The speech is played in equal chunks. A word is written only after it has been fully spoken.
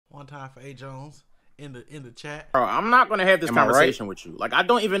One time for A. Jones in the chat. Bro, I'm not gonna have this conversation with you. Like, I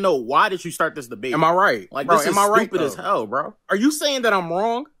don't even know why did you start this debate. Am I right? Like, bro, this is stupid as hell, bro. Are you saying that I'm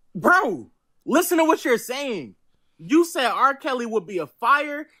wrong? Bro, listen to what you're saying. You said R. Kelly would be a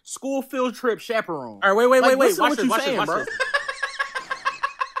fire school field trip chaperone. All right, wait. Watch what you're saying, bro.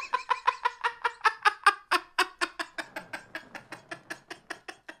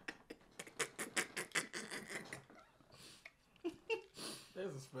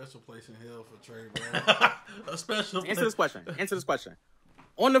 There's a special place in hell for Trey, bro. A special place. Answer this question.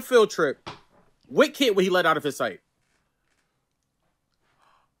 On the field trip, what kid would he let out of his sight?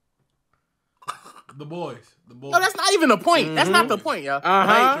 The boys. No, that's not even the point. That's not the point, yo.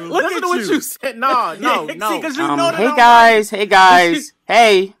 Like, listen to what you said. No. See, because you know that hey guys.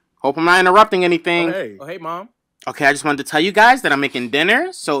 Hey, hope I'm not interrupting anything. Oh, hey, mom. Okay, I just wanted to tell you guys that I'm making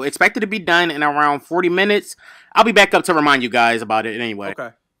dinner, so expect it to be done in around 40 minutes. I'll be back up to remind you guys about it anyway.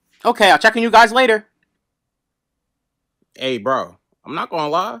 Okay, I'll check on you guys later. Hey, bro, I'm not gonna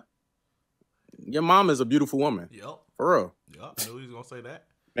lie. Your mom is a beautiful woman. Yep. For real. Yep, I knew he was gonna say that.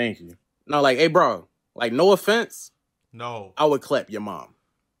 Thank you. No, like, hey, bro, like, no offense. No. I would clap your mom.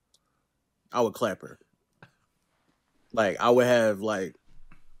 I would clap her. Like, I would have, like,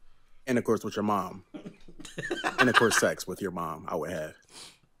 intercourse with your mom. Intercourse sex with your mom, I would have.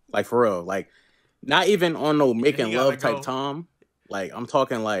 Like, for real. Like, not even on no making love type Tom. Like, I'm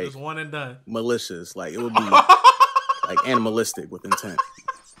talking, like, just one and done. Malicious. Like, it would be, like, animalistic with intent.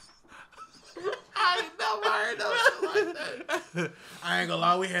 I ain't never heard no shit like that. I ain't gonna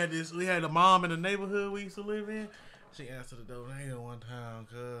lie, we had a mom in the neighborhood we used to live in. She answered the door one time,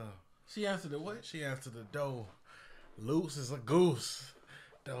 cuz. She answered the what? She answered the door. Loose as a goose.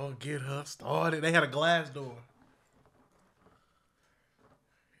 Don't get her started. They had a glass door.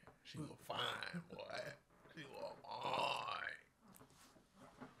 She was fine, boy. She was fine.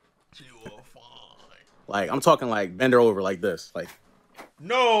 She was fine. Like, I'm talking like bend her over like this. Like,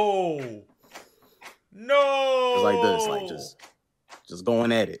 no. Just like this. Like, just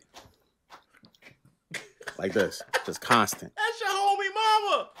going at it. Like this. Just constant. That's your homie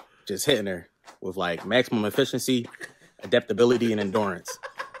mama. Just hitting her with like maximum efficiency, adaptability, and endurance.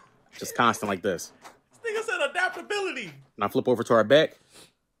 Just constant like this. This nigga said adaptability. And I flip over to our back.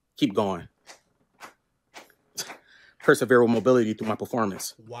 Keep going. Persevere with mobility through my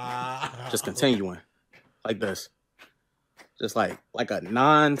performance. Wow. Just continuing. Like this. Just like a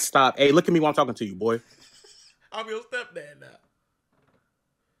non-stop. Hey, look at me while I'm talking to you, boy. I'm your stepdad now.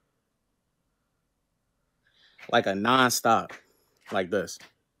 Like a non-stop. Like this.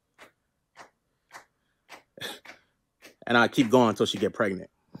 And I keep going until she get pregnant.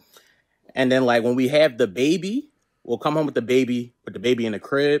 And then, like, when we have the baby, we'll come home with the baby, put the baby in the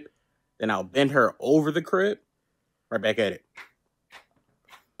crib. Then I'll bend her over the crib. Right back at it.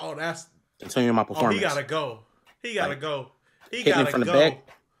 Oh, that's... Continuing my performance. Oh, he gotta go. He gotta go. He gotta go. From the back.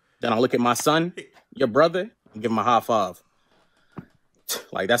 Then I'll look at my son, your brother, and give him a high five.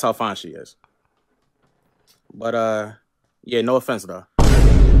 Like, that's how fine she is. But, yeah, no offense, though.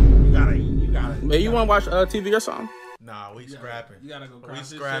 You gotta... Man, you wanna watch TV or something? Nah, we scrapping. You gotta go across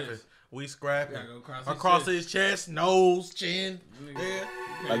his chest. We scrapping. You gotta go across his chest, nose, chin. Yeah.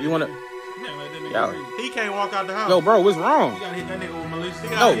 Like, you wanna... Yo. He can't walk out the house. Yo, bro, what's wrong? You gotta hit that nigga with Melissa. He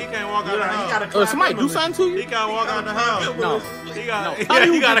can't walk out the house. Or somebody do something to you? He can't walk out the house. No. He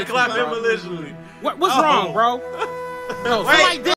gotta clap him maliciously. What's wrong, bro? No, somebody